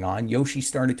was going on. Yoshi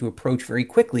started to approach very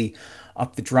quickly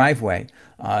up the driveway,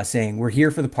 saying, "We're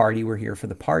here for the party, we're here for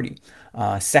the party."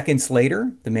 Seconds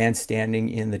later, the man standing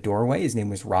in the doorway, his name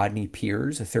was Rodney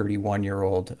Piers, a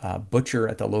 31-year-old butcher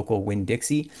at the local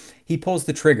Winn-Dixie. He pulls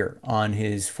the trigger on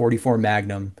his .44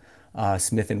 Magnum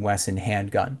Smith & Wesson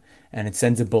handgun, and it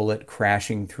sends a bullet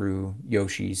crashing through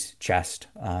Yoshi's chest.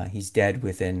 He's dead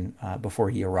before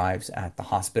he arrives at the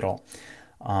hospital.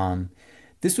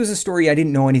 This was a story I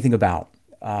didn't know anything about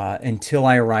until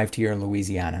I arrived here in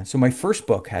Louisiana. So my first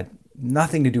book had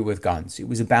nothing to do with guns. It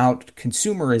was about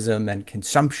consumerism and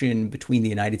consumption between the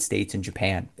United States and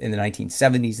Japan in the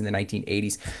 1970s and the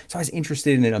 1980s. So I was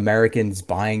interested in Americans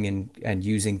buying and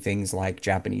using things like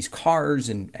Japanese cars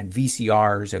and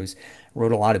VCRs. I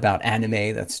wrote a lot about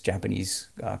anime, that's Japanese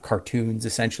cartoons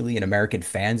essentially, and American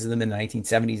fans of them in the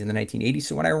 1970s and the 1980s.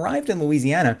 So when I arrived in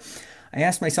Louisiana, I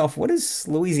asked myself, what does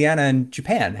Louisiana and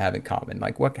Japan have in common?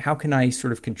 Like, how can I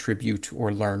sort of contribute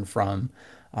or learn from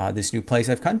this new place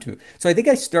I've come to? So I think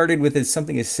I started with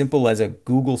something as simple as a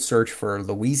Google search for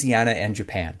Louisiana and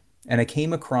Japan, and I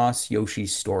came across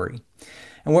Yoshi's story.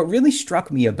 And what really struck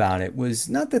me about it was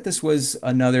not that this was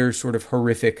another sort of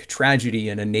horrific tragedy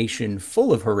in a nation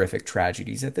full of horrific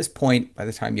tragedies. At this point, by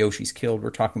the time Yoshi's killed, we're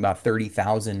talking about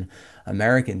 30,000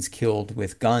 Americans killed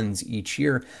with guns each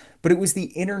year. But it was the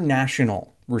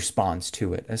international response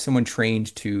to it. As someone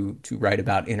trained to write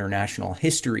about international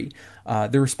history,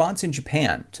 the response in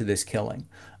Japan to this killing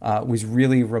was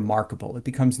really remarkable. It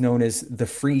becomes known as the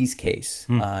Freeze case,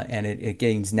 and it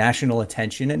gains national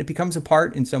attention, and it becomes a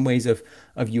part, in some ways, of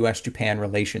U.S.-Japan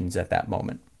relations at that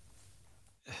moment.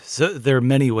 So there are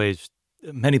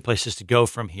many places to go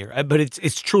from here, but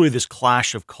it's truly this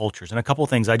clash of cultures. And a couple of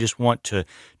things I just want to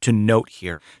note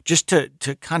here, just to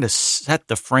kind of set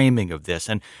the framing of this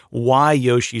and why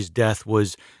Yoshi's death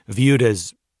was viewed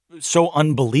as so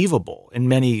unbelievable in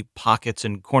many pockets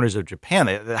and corners of Japan.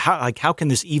 How can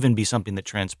this even be something that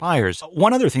transpires?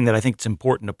 One other thing that I think it's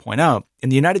important to point out, in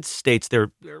the United States,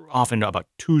 there are often about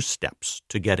 2 steps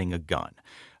to getting a gun.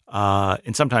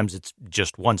 And sometimes it's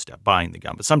just one step, buying the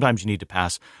gun. But sometimes you need to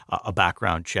pass a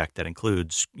background check that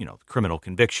includes, criminal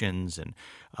convictions and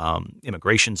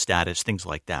immigration status, things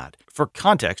like that. For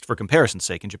context, for comparison's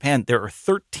sake, in Japan, there are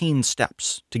 13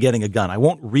 steps to getting a gun. I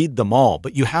won't read them all,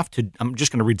 but I'm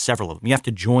just going to read several of them. You have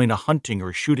to join a hunting or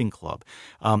a shooting club.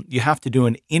 You have to do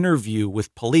an interview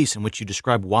with police in which you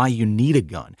describe why you need a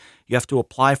gun. You have to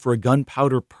apply for a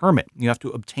gunpowder permit. You have to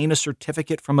obtain a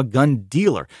certificate from a gun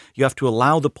dealer. You have to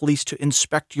allow the police to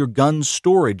inspect your gun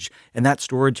storage, and that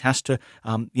storage has to,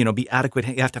 be adequate.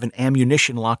 You have to have an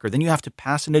ammunition locker. Then you have to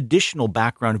pass an additional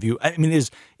background review. I mean,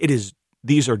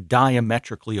 these are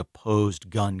diametrically opposed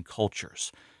gun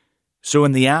cultures. So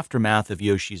in the aftermath of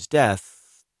Yoshi's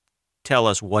death, tell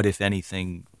us what, if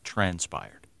anything,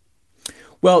 transpired.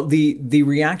 Well, the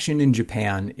reaction in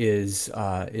Japan is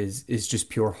just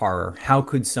pure horror. How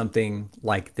could something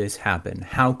like this happen?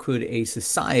 How could a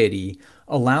society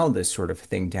allow this sort of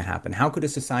thing to happen? How could a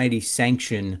society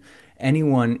sanction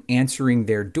anyone answering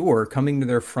their door, coming to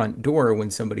their front door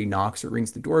when somebody knocks or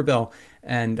rings the doorbell,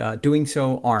 and doing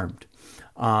so armed?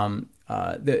 In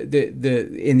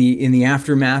the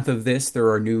aftermath of this,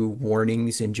 there are new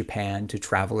warnings in Japan to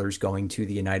travelers going to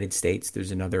the United States.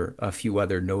 There's a few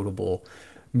other notable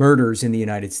murders in the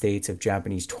United States of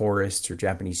Japanese tourists or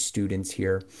Japanese students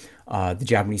here. The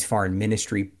Japanese Foreign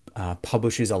Ministry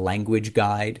publishes a language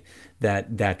guide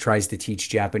that tries to teach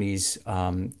Japanese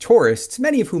tourists,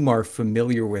 many of whom are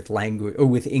familiar with language or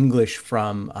with English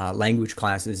from language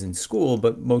classes in school,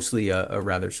 but mostly a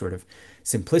rather sort of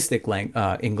simplistic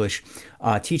English,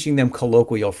 teaching them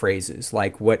colloquial phrases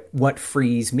like what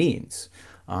freeze means.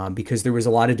 Because there was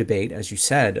a lot of debate, as you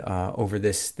said, over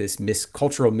this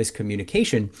cultural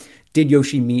miscommunication. Did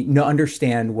Yoshi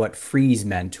understand what freeze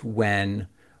meant when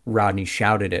Rodney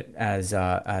shouted it as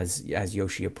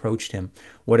Yoshi approached him?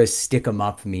 What does stick 'em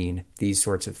up mean? These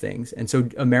sorts of things. And so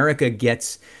America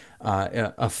gets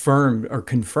affirmed or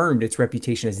confirmed its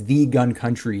reputation as the gun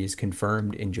country is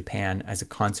confirmed in Japan as a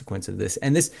consequence of this.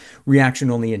 And this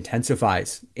reaction only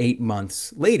intensifies 8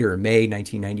 months later, May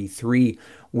 1993,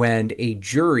 when a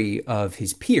jury of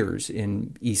his peers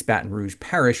in East Baton Rouge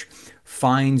Parish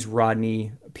finds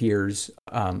Rodney Piers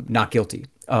not guilty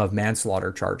of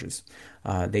manslaughter charges.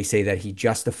 They say that he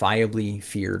justifiably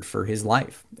feared for his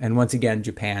life. And once again,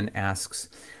 Japan asks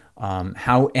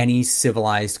how any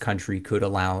civilized country could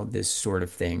allow this sort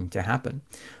of thing to happen.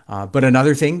 But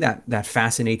another thing that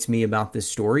fascinates me about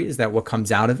this story is that what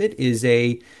comes out of it is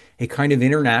a a kind of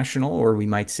international, or we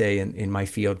might say in my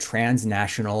field,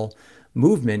 transnational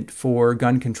movement for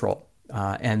gun control.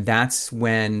 And that's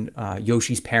when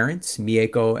Yoshi's parents,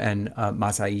 Mieko and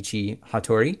Masaichi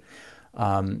Hattori,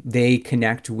 they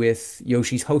connect with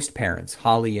Yoshi's host parents,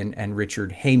 Holly and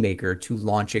Richard Haymaker, to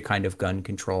launch a kind of gun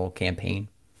control campaign.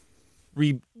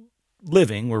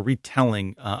 Reliving or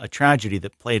retelling a tragedy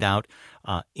that played out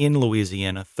in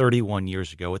Louisiana 31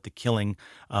 years ago with the killing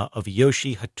of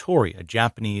Yoshi Hattori, a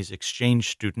Japanese exchange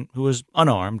student who was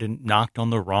unarmed and knocked on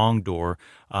the wrong door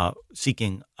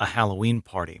seeking a Halloween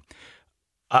party.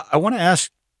 I want to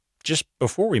ask, just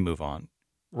before we move on,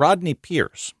 Rodney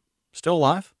Pierce, still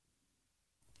alive?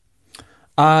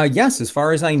 Yes, as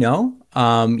far as I know,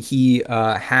 he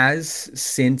has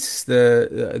since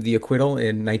the acquittal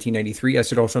in 1993. I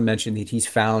should also mention that he's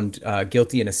found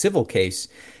guilty in a civil case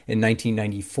in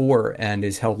 1994 and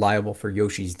is held liable for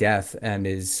Yoshi's death and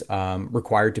is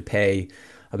required to pay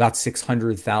about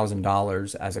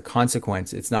 $600,000 as a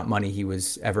consequence. It's not money he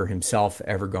was himself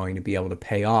ever going to be able to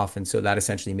pay off, and so that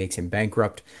essentially makes him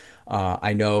bankrupt.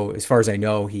 I know, as far as I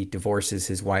know, he divorces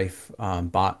his wife,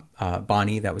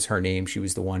 Bonnie. That was her name. She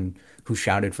was the one who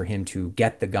shouted for him to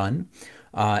get the gun.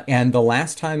 And the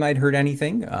last time I'd heard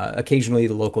anything, occasionally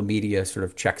the local media sort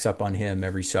of checks up on him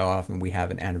every so often. We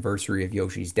have an anniversary of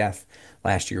Yoshi's death.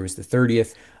 Last year was the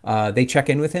 30th. They check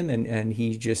in with him, and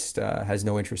he just has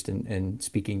no interest in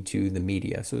speaking to the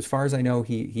media. So as far as I know,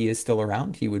 he is still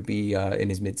around. He would be in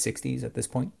his mid-60s at this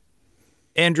point.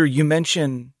 Andrew, you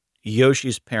mentioned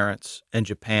Yoshi's parents in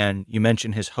Japan. You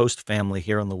mentioned his host family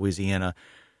here in Louisiana.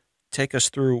 Take us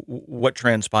through what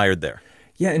transpired there.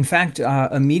 Yeah, in fact,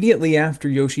 immediately after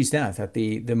Yoshi's death, at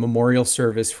the memorial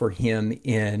service for him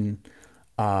in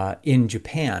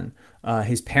Japan,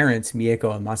 his parents,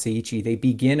 Mieko and Masaichi, they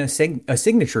begin a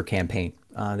signature campaign.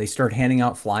 They start handing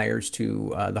out flyers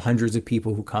to the hundreds of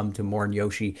people who come to mourn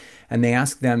Yoshi, and they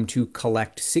ask them to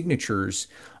collect signatures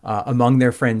among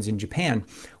their friends in Japan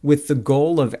with the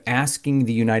goal of asking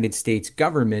the United States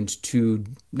government to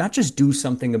not just do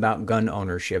something about gun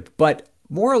ownership, but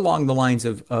more along the lines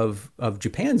of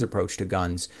Japan's approach to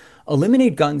guns,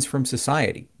 eliminate guns from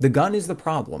society. The gun is the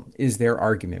problem, is their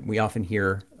argument. We often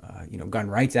hear gun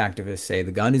rights activists say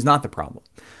the gun is not the problem.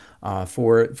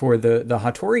 For the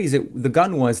Hattoris, the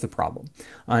gun was the problem,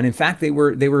 and in fact, they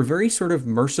were very sort of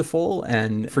merciful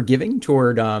and forgiving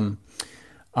toward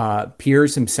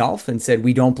Pierce himself, and said,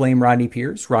 "We don't blame Rodney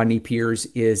Pierce. Rodney Pierce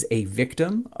is a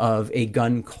victim of a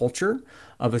gun culture,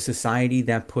 of a society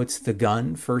that puts the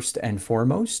gun first and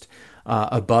foremost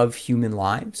above human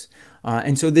lives."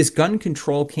 And so this gun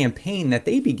control campaign that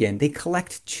they begin, they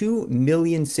collect 2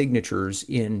 million signatures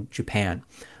in Japan.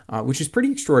 Which is pretty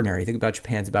extraordinary. Think about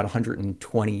Japan's about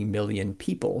 120 million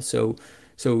people. So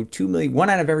 2 million, one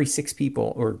out of every 6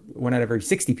 people, or 1 out of every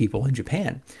 60 people in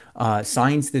Japan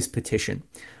signs this petition.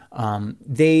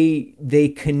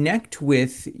 They connect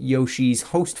with Yoshi's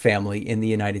host family in the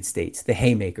United States, the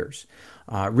Haymakers.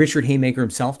 Richard Haymaker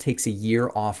himself takes a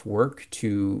year off work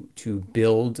to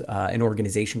build an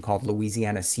organization called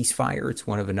Louisiana Ceasefire. It's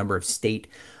one of a number of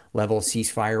state-level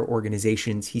ceasefire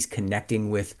organizations. He's connecting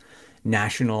with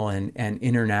national and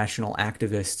international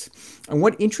activists. And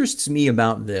what interests me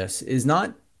about this is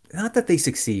not that they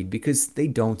succeed, because they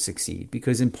don't succeed,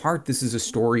 because in part this is a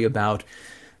story about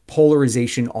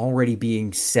polarization already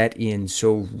being set in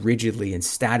so rigidly and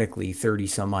statically 30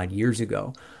 some odd years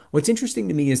ago. What's interesting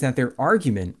to me is that their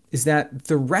argument is that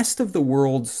the rest of the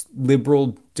world's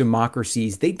liberal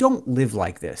democracies, they don't live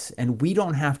like this, and we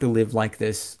don't have to live like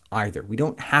this either. We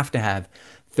don't have to have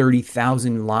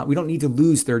 30,000 lives. We don't need to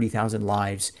lose 30,000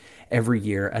 lives every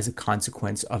year as a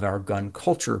consequence of our gun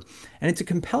culture. And it's a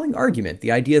compelling argument,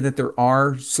 the idea that there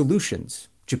are solutions.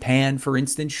 Japan, for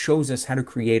instance, shows us how to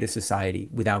create a society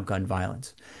without gun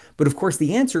violence. But of course,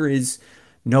 the answer is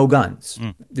no guns.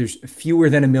 There's fewer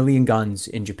than 1 million guns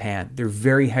in Japan. They're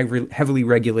very heavily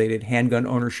regulated. Handgun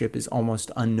ownership is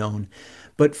almost unknown.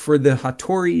 But for the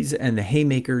Hattoris and the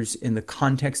Haymakers, in the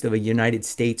context of a United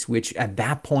States, which at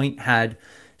that point had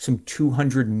some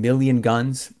 200 million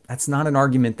guns, that's not an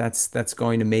argument that's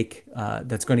going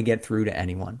to get through to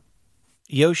anyone.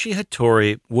 Yoshi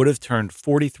Hattori would have turned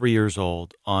 43 years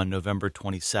old on November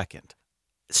 22nd.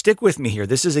 Stick with me here.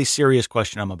 This is a serious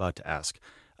question I'm about to ask.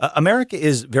 America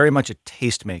is very much a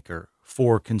tastemaker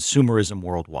for consumerism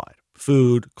worldwide.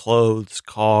 Food, clothes,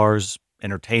 cars,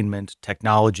 entertainment,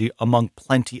 technology, among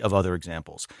plenty of other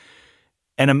examples.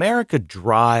 And America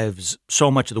drives so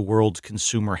much of the world's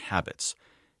consumer habits.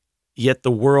 Yet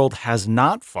the world has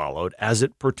not followed as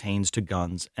it pertains to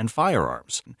guns and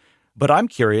firearms. But I'm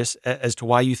curious as to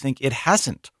why you think it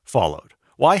hasn't followed.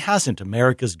 Why hasn't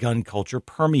America's gun culture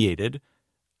permeated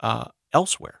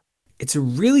elsewhere? It's a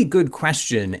really good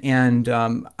question, and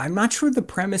I'm not sure the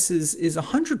premise is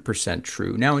 100%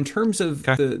 true. Now, in terms of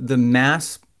the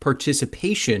mass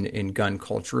participation in gun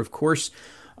culture, of course,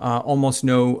 almost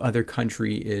no other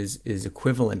country is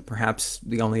equivalent. Perhaps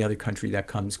the only other country that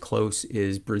comes close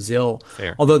is Brazil.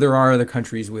 Fair. Although there are other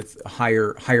countries with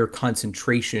higher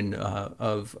concentration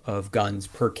of guns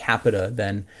per capita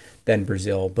than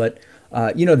Brazil. But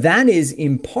that is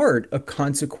in part a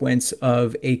consequence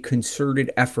of a concerted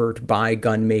effort by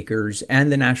gun makers and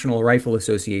the National Rifle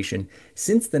Association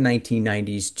since the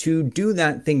 1990s to do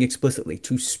that thing explicitly,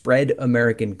 to spread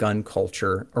American gun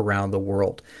culture around the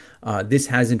world. This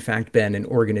has, in fact, been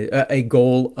a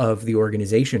goal of the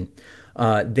organization.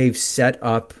 They've set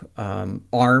up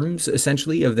arms,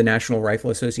 essentially, of the National Rifle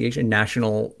Association,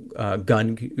 national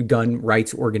gun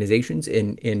rights organizations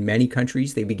in many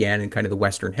countries. They began in kind of the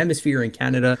Western Hemisphere in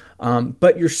Canada.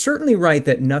 But you're certainly right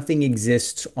that nothing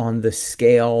exists on the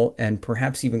scale and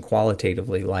perhaps even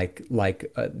qualitatively like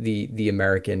the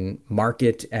American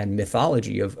market and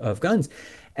mythology of guns.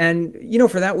 And,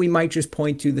 for that, we might just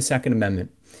point to the Second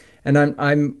Amendment. And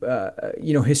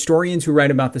historians who write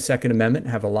about the Second Amendment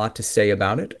have a lot to say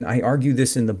about it. I argue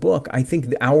this in the book. I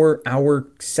think our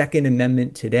Second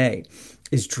Amendment today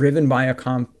is driven by a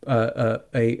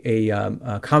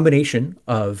combination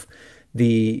of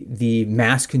the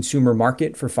mass consumer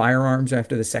market for firearms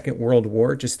after the Second World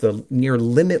War, just the near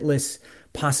limitless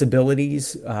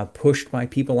possibilities pushed by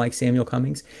people like Samuel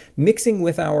Cummings, mixing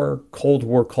with our Cold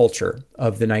War culture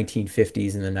of the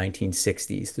 1950s and the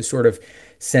 1960s, the sort of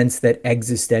sense that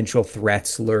existential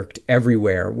threats lurked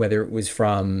everywhere, whether it was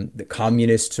from the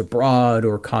communists abroad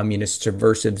or communist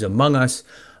subversives among us,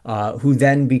 who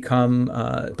then become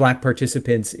black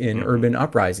participants in urban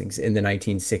uprisings in the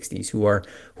 1960s, who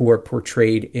are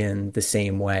portrayed in the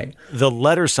same way. The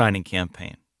letter signing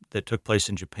campaign that took place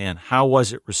in Japan, how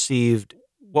was it received?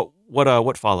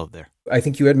 What followed there? I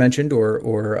think you had mentioned,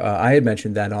 or I had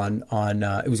mentioned that on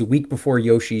it was a week before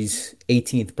Yoshi's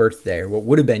 18th birthday, or what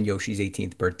would have been Yoshi's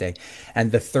 18th birthday,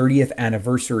 and the 30th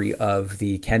anniversary of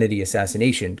the Kennedy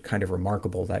assassination. Kind of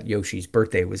remarkable that Yoshi's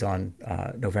birthday was on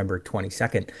November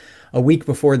 22nd. A week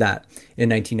before that, in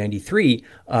 1993,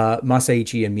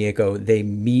 Masaichi and Mieko, they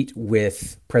meet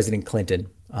with President Clinton.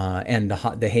 And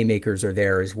the Haymakers are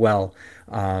there as well.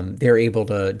 They're able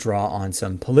to draw on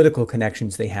some political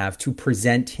connections they have to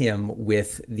present him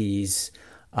with these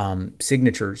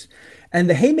signatures. And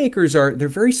the Haymakers they're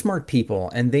very smart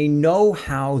people, and they know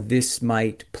how this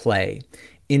might play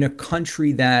in a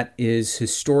country that is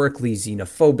historically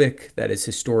xenophobic, that is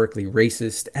historically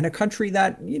racist, and a country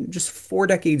that just 5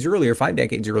 decades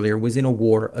earlier, was in a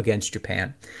war against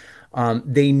Japan.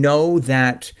 They know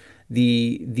that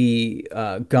the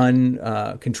gun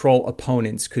control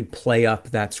opponents could play up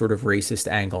that sort of racist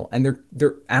angle, and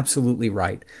they're absolutely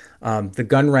right. The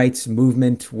gun rights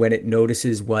movement, when it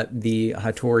notices what the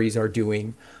Hattoris are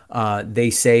doing, they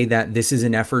say that this is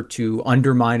an effort to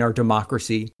undermine our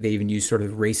democracy. They even use sort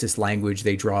of racist language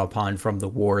they draw upon from the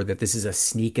war, that this is a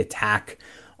sneak attack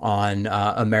on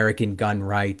American gun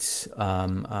rights,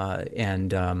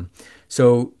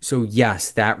 So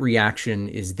yes, that reaction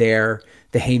is there.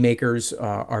 The Haymakers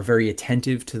are very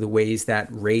attentive to the ways that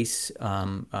race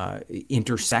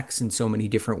intersects in so many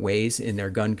different ways in their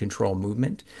gun control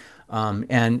movement.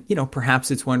 And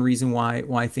perhaps it's one reason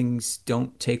why things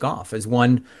don't take off. As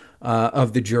one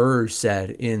of the jurors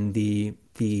said in the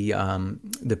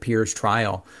Pierce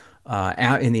trial,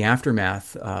 in the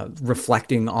aftermath,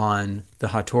 reflecting on the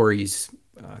Hattori's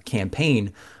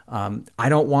campaign, I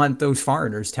don't want those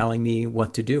foreigners telling me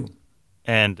what to do.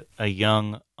 And a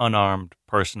young, unarmed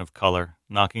person of color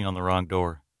knocking on the wrong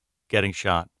door, getting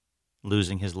shot,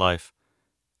 losing his life.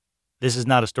 This is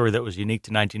not a story that was unique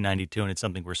to 1992, and it's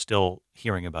something we're still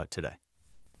hearing about today.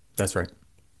 That's right.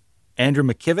 Andrew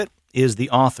McKevitt is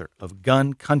the author of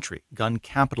Gun Country, Gun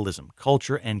Capitalism,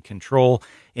 Culture and Control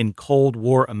in Cold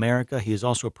War America. He is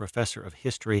also a professor of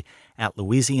history at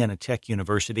Louisiana Tech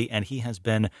University, and he has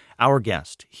been our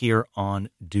guest here on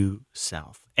Due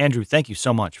South. Andrew, thank you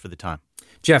so much for the time.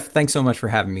 Jeff, thanks so much for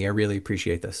having me. I really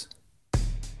appreciate this.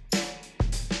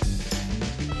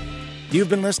 You've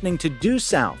been listening to Due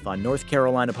South on North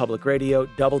Carolina Public Radio,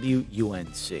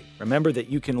 WUNC. Remember that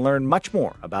you can learn much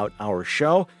more about our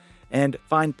show and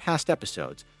find past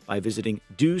episodes by visiting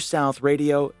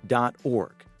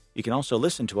DueSouthRadio.org. You can also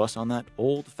listen to us on that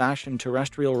old-fashioned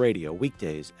terrestrial radio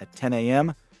weekdays at 10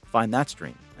 a.m. Find that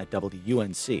stream at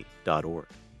WUNC.org.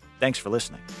 Thanks for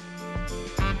listening.